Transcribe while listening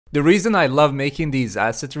The reason I love making these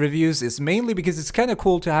asset reviews is mainly because it's kind of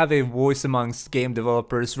cool to have a voice amongst game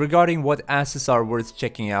developers regarding what assets are worth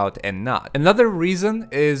checking out and not. Another reason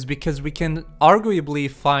is because we can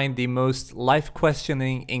arguably find the most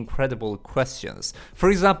life-questioning, incredible questions.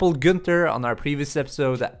 For example, Gunther on our previous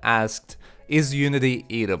episode asked, is Unity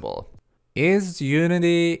eatable? Is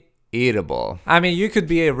Unity eatable? I mean, you could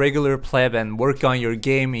be a regular pleb and work on your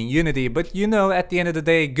game in Unity, but you know, at the end of the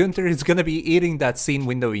day, Gunther is gonna be eating that scene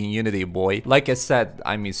window in Unity, boy. Like I said,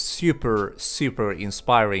 I mean, super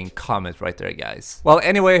inspiring comment right there, guys. Well,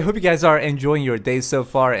 anyway, hope you guys are enjoying your day so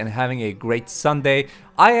far and having a great Sunday.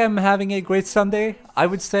 I am having a great Sunday, I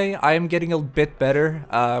would say. I am getting a bit better.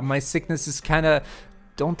 My sickness is kinda...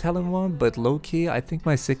 Don't tell anyone, but low-key, I think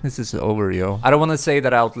my sickness is over, yo. I don't want to say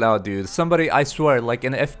that out loud, dude. Somebody, I swear, like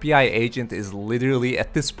an FBI agent is literally,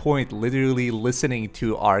 at this point, literally listening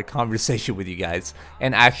to our conversation with you guys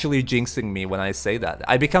and actually jinxing me when I say that.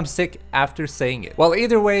 I become sick after saying it. Well,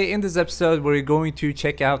 either way, in this episode, we're going to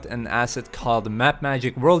check out an asset called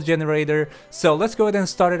MapMagic World Generator. So let's go ahead and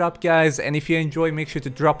start it up, guys. And if you enjoy, make sure to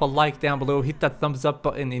drop a like down below, hit that thumbs up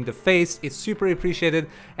button in the face. It's super appreciated.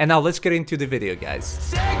 And now let's get into the video, guys.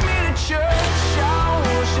 Take me to church, I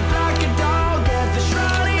worship like a dog at the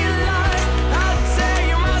shrine of your life. I'll tell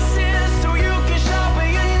you my sins so you can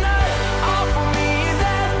sharpen your knife. Offer me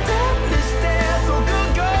that deathless death, oh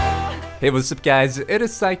good God. Hey, what's up, guys? It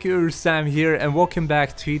is Sykoo or Sam here, and welcome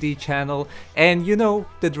back to the channel. And you know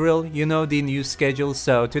the drill, you know the new schedule.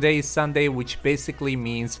 So today is Sunday, which basically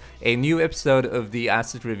means a new episode of the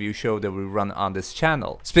asset review show that we run on this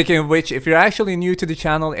channel. Speaking of which, if you're actually new to the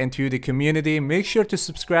channel and to the community, make sure to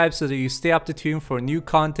subscribe so that you stay up to tune for new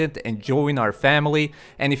content and join our family.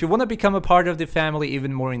 And if you want to become a part of the family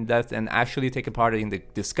even more in depth and actually take a part in the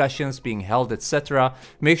discussions being held, etc.,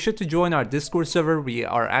 make sure to join our Discord server. We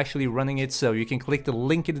are actually running it, so you can click the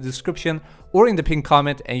link in the description or in the pinned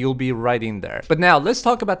comment and you'll be right in there. But now let's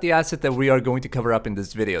talk about the asset that we are going to cover up in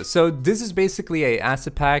this video. So this is basically a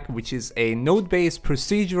asset pack, which is a node-based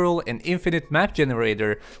procedural and infinite map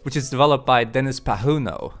generator, which is developed by Dennis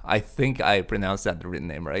Pajuno. I think I pronounced that the written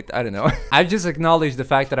name right. I don't know. I've just acknowledged the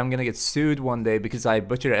fact that I'm gonna get sued one day because I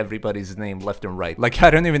butcher everybody's name left and right. Like, I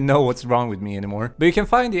don't even know what's wrong with me anymore. But you can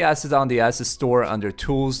find the asset on the asset store under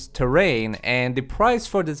tools, terrain, and the price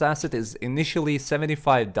for this asset is initially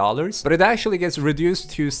 $75, but it actually gets reduced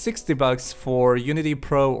to $60 for Unity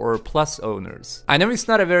Pro or Plus owners. I know it's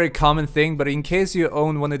not a very common thing, but in case you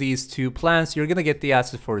own one of these two plans, you're gonna get the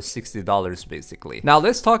asset for $60 basically. Now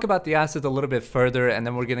let's talk about the asset a little bit further, and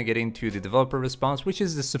then we're gonna get into the developer response, which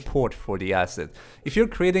is the support for the asset. If you're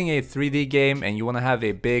creating a 3D game and you want to have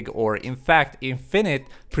a big, or in fact infinite,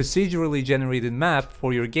 procedurally generated map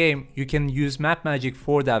for your game, you can use MapMagic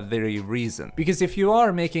for that very reason. Because if you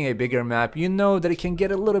are making a bigger map, you know that it can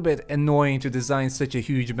get a little bit annoying to design such a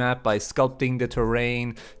huge map by sculpting the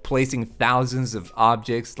terrain, placing thousands of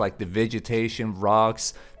objects like the vegetation,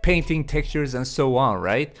 rocks, painting textures, and so on,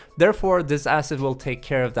 right? Therefore, this asset will take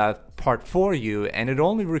care of that part for you, and it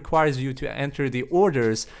only requires you to enter the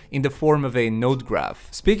orders in the form of a node graph.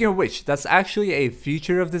 Speaking of which, that's actually a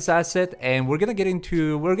feature of this asset, and we're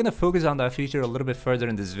gonna focus on that feature a little bit further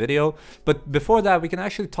in this video. But before that, we can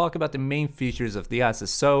actually talk about the main features of the asset.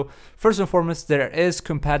 So first and foremost, there is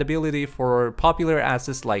compatibility for popular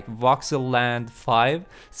assets like Voxel Land 5,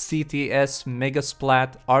 CTS,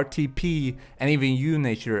 Megasplat, RTP, and even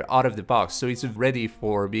Unature out of the box, so it's ready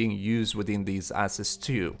for being used within these assets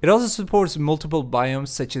too. It also supports multiple biomes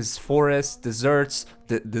such as forests, deserts.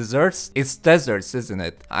 Deserts? It's deserts, isn't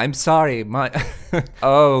it? I'm sorry, my...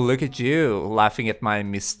 Oh, look at you, laughing at my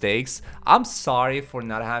mistakes. I'm sorry for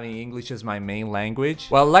not having English as my main language.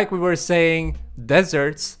 Well, like we were saying,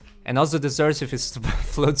 deserts, and also deserts if it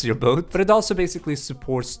floats your boat. But it also basically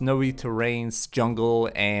supports snowy terrains,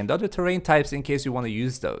 jungle, and other terrain types in case you want to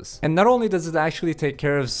use those. And not only does it actually take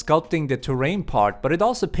care of sculpting the terrain part, but it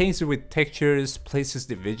also paints it with textures, places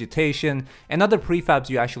the vegetation, and other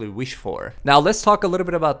prefabs you actually wish for. Now let's talk a little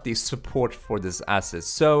bit about the support for this asset.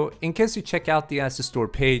 So in case you check out the asset store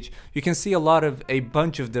page, you can see a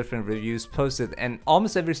bunch of different reviews posted, and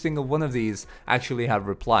almost every single one of these actually have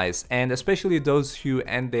replies, and especially those who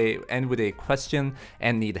end with a question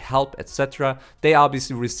and need help, etc., they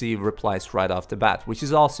obviously receive replies right off the bat, which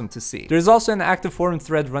is awesome to see. There's also an active forum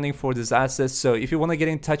thread running for this asset, so if you want to get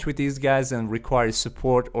in touch with these guys and require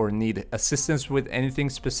support or need assistance with anything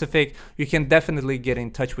specific, you can definitely get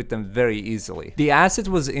in touch with them very easily. The asset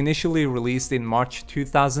was initially released in March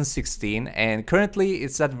 2016, and currently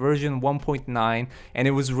it's at version 1.9, and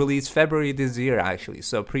it was released February this year actually,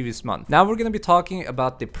 so previous month. Now we're going to be talking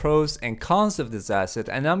about the pros and cons of this asset,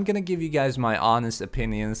 and I'm I'm gonna give you guys my honest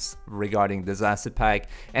opinions regarding this asset pack,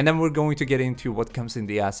 and then we're going to get into what comes in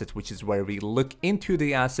the asset, which is where we look into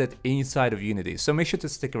the asset inside of Unity. So make sure to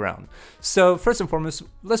stick around. So first and foremost,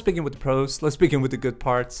 let's begin with the pros. Let's begin with the good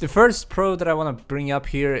parts. The first pro that I want to bring up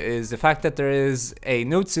here is the fact that there is a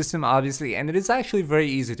node system, obviously, and it is actually very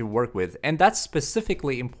easy to work with. And that's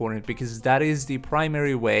specifically important because that is the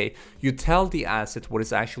primary way you tell the asset what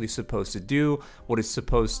it's actually supposed to do, what it's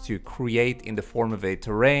supposed to create in the form of a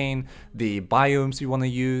terrain, the biomes you want to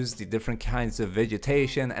use, the different kinds of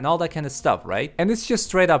vegetation, and all that kind of stuff, right? And it's just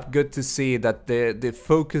straight up good to see that the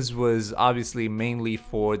focus was obviously mainly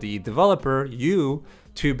for the developer, you,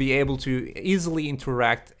 to be able to easily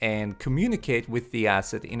interact and communicate with the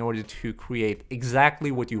asset in order to create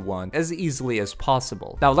exactly what you want as easily as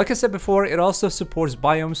possible. Now, like I said before, it also supports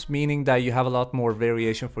biomes, meaning that you have a lot more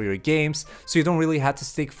variation for your games, so you don't really have to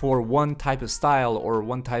stick for one type of style or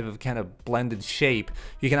one type of kind of blended shape.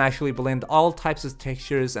 You can actually blend all types of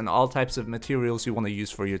textures and all types of materials you want to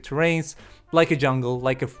use for your terrains, like a jungle,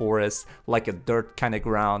 like a forest, like a dirt kind of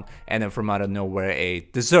ground, and then from out of nowhere a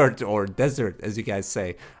desert, or desert as you guys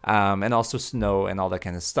say, and also snow and all that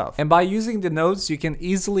kind of stuff. And by using the nodes, you can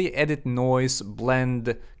easily edit noise,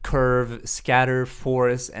 blend, curve, scatter,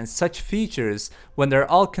 forest, and such features. When they're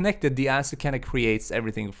all connected, the asset kind of creates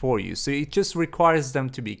everything for you. So it just requires them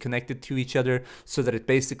to be connected to each other so that it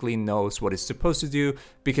basically knows what it's supposed to do,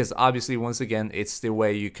 because obviously, once again, it's the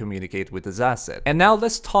way you communicate with this asset. And now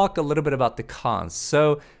let's talk a little bit about the cons.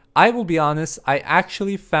 So I will be honest, I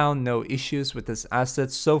actually found no issues with this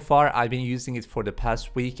asset so far. I've been using it for the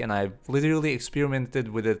past week and I've literally experimented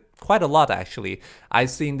with it quite a lot actually.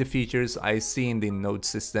 I've seen the features, I've seen the node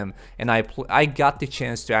system, and I got the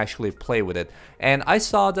chance to actually play with it. And I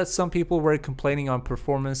saw that some people were complaining on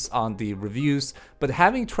performance on the reviews, but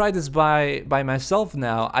having tried this by myself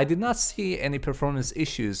now, I did not see any performance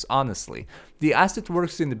issues, honestly. The asset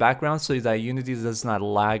works in the background so that Unity does not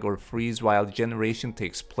lag or freeze while generation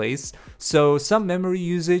takes place. So some memory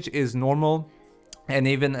usage is normal and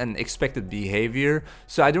even an expected behavior,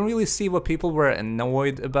 so I don't really see what people were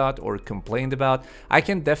annoyed about or complained about. I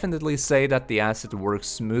can definitely say that the asset works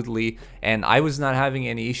smoothly, and I was not having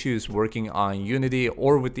any issues working on Unity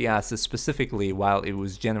or with the asset specifically while it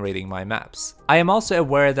was generating my maps. I am also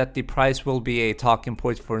aware that the price will be a talking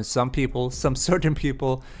point for some people, some certain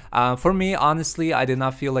people. For me, honestly, I did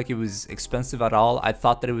not feel like it was expensive at all. I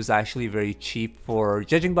thought that it was actually very cheap, for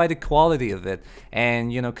judging by the quality of it,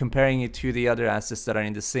 and you know, comparing it to the other assets that are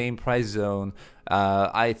in the same price zone.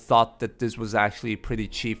 I thought that this was actually pretty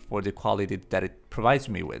cheap for the quality that it provides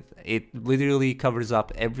me with. It literally covers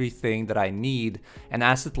up everything that I need an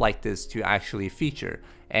asset like this to actually feature.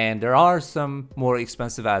 And there are some more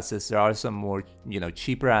expensive assets, there are some more, you know,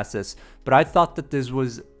 cheaper assets, but I thought that this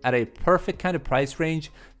was at a perfect kind of price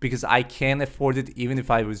range because I can afford it even if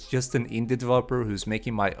I was just an indie developer who's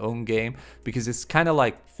making my own game, because it's kind of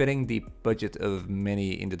like fitting the budget of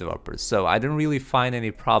many indie developers. So I don't really find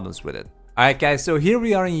any problems with it. Alright guys, so here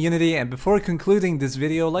we are in Unity, and before concluding this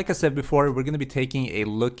video, like I said before, we're going to be taking a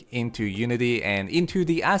look into Unity and into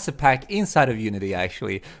the asset pack inside of Unity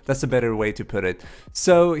actually. That's a better way to put it.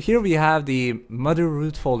 So here we have the mother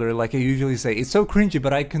root folder, like I usually say. It's so cringy,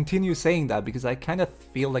 but I continue saying that because I kind of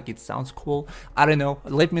feel like it sounds cool. I don't know,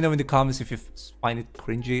 let me know in the comments if you find it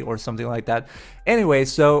cringy or something like that. Anyway,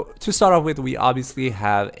 so to start off with, we obviously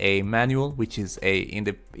have a manual, which is in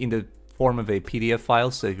the form of a PDF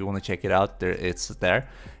file, so if you want to check it out, it's there.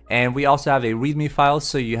 And we also have a readme file,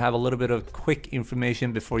 so you have a little bit of quick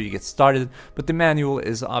information before you get started, but the manual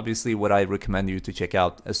is obviously what I recommend you to check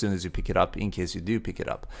out as soon as you pick it up, in case you do pick it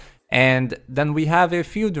up. And then we have a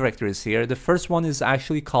few directories here. The first one is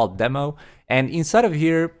actually called demo, and inside of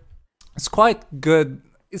here, it's quite good.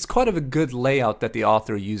 It's quite of a good layout that the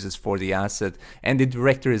author uses for the asset, and the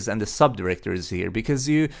directories and the subdirectories here, because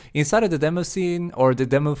you, inside of the demo scene, or the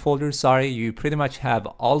demo folder, sorry, you pretty much have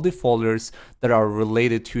all the folders that are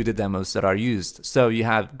related to the demos that are used. So you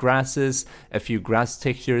have grasses, a few grass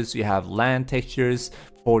textures, you have land textures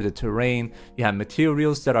for the terrain, you have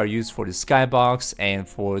materials that are used for the skybox and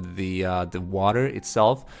for the water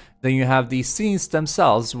itself. Then you have the scenes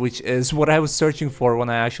themselves, which is what I was searching for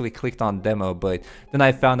when I actually clicked on demo, but then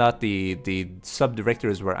I found out the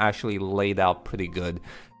subdirectories were actually laid out pretty good.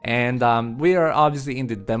 And we are obviously in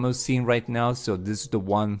the demo scene right now, so this is the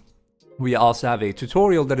one. We also have a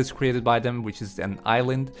tutorial that is created by them, which is an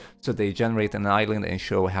island. So they generate an island and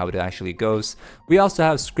show how it actually goes. We also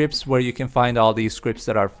have scripts where you can find all these scripts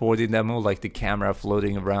that are for the demo, like the camera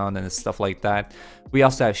floating around and stuff like that. We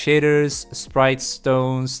also have shaders, sprites,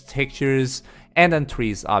 stones, textures, and then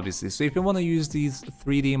trees, obviously. So if you want to use these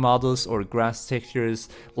 3D models or grass textures,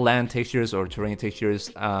 land textures, or terrain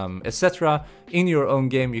textures, etc. in your own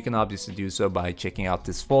game, you can obviously do so by checking out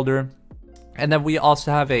this folder. And then we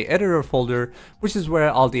also have a editor folder, which is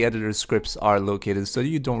where all the editor scripts are located, so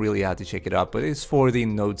you don't really have to check it out, but it's for the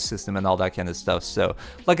node system and all that kind of stuff. So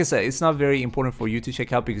like I said, it's not very important for you to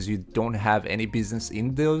check out because you don't have any business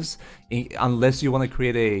in those, unless you want to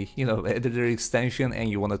create a editor extension and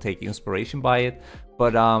you want to take inspiration by it.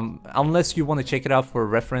 But unless you want to check it out for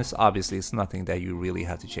reference, obviously it's nothing that you really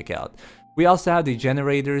have to check out. We also have the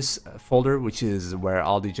generators folder, which is where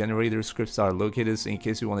all the generator scripts are located. So in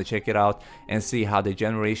case you want to check it out and see how the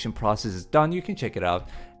generation process is done, you can check it out.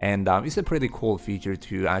 And it's a pretty cool feature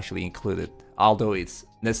to actually include it, although it's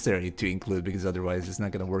necessary to include because otherwise it's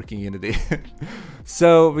not going to work in Unity.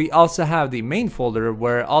 So we also have the main folder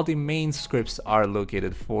where all the main scripts are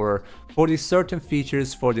located for the certain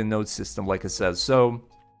features for the node system, like I said. So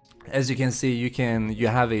as you can see, you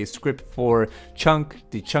have a script for chunk,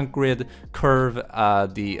 the chunk grid, curve,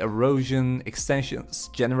 the erosion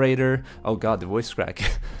extensions generator. Oh god, the voice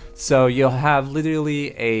crack. So you'll have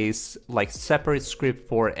literally a separate script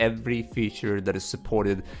for every feature that is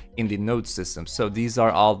supported in the node system. So these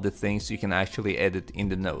are all the things you can actually edit in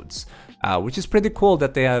the nodes, which is pretty cool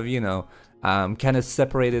that they have kind of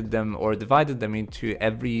separated them or divided them into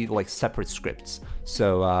every separate scripts,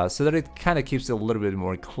 so that it kind of keeps it a little bit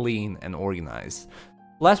more clean and organized.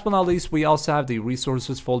 Last but not least, we also have the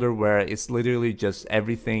resources folder where it's literally just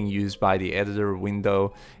everything used by the editor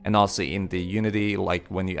window and also in the Unity, like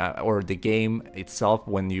when you or the game itself.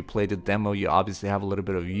 When you play the demo, you obviously have a little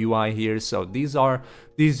bit of UI here. So these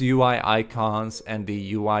UI icons, and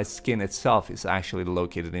the UI skin itself is actually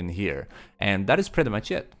located in here, and that is pretty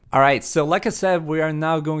much it. Alright, so like I said, we are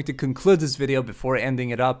now going to conclude this video before ending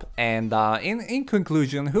it up. And in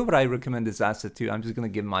conclusion, who would I recommend this asset to? I'm just gonna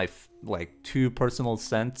give my 2 personal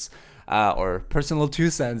cents, or personal 2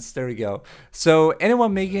 cents. There we go. So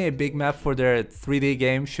anyone making a big map for their 3D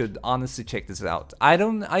game should honestly check this out. I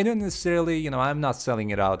don't necessarily, I'm not selling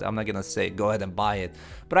it out. I'm not gonna say go ahead and buy it,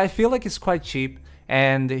 but I feel like it's quite cheap.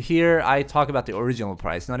 And here I talk about the original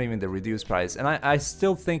price, not even the reduced price. And I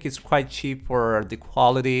still think it's quite cheap for the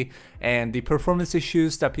quality and the performance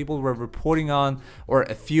issues that people were reporting on, or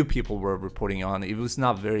a few people were reporting on. It was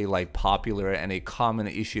not very popular and a common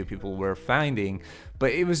issue people were finding,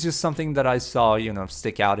 but it was just something that I saw,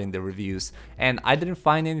 stick out in the reviews. And I didn't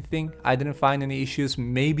find anything. I didn't find any issues.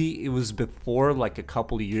 Maybe it was before, a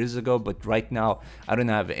couple of years ago, but right now I don't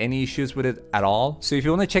have any issues with it at all. So if you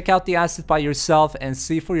want to check out the asset by yourself and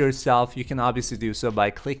see for yourself, you can obviously do so by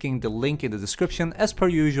clicking the link in the description. As per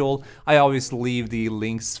usual, I always leave the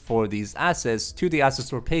links for these assets to the asset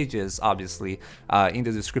store pages, obviously, in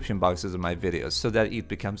the description boxes of my videos, so that it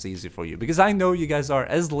becomes easy for you, because I know you guys are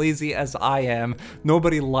as lazy as I am.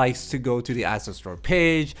 Nobody likes to go to the asset store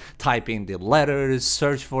page, type in the letters,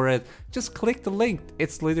 search for it. Just click the link,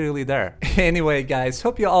 it's literally there. Anyway guys,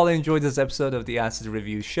 hope you all enjoyed this episode of the Asset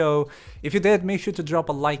Review Show. If you did, make sure to drop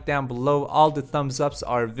a like down below. All the thumbs ups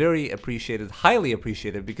are very appreciated, highly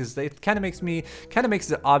appreciated, because it kind of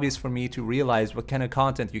makes it obvious for me to realize what kind of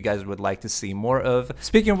content you guys would like to see more of.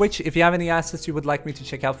 Speaking of which, if you have any assets you would like me to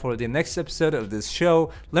check out for the next episode of this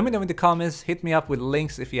show, let me know in the comments. Hit me up with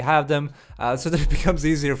links if you have them, so that it becomes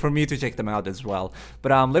easier for me to check them out as well.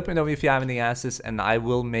 But let me know if you have any assets and I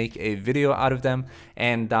will make a video out of them.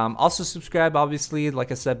 And also subscribe, obviously,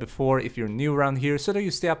 like I said before, if you're new around here, so that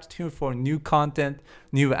you stay up to tune for new content,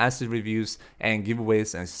 new asset reviews and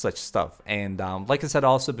giveaways and such stuff. And like I said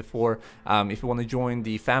also before, if you want to join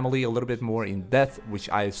the family a little bit more in depth, which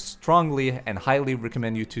I strongly and highly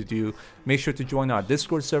recommend you to do, make sure to join our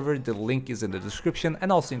Discord server. The link is in the description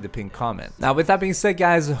and also in the pinned comment. Now with that being said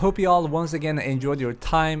guys, I hope you all once again enjoyed your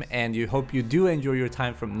time, and you hope you do enjoy your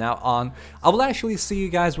time from now on. I will actually see you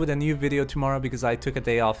guys with a new video tomorrow because I took a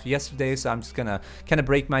day off yesterday, so I'm just gonna kind of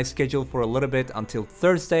break my schedule for a little bit until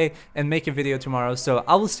Thursday and make a video tomorrow. So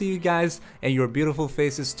I will see you guys and your beautiful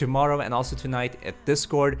faces tomorrow and also tonight at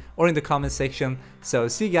Discord or in the comment section. So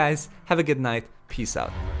see you guys, have a good night, peace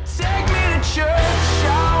out. Take me to church.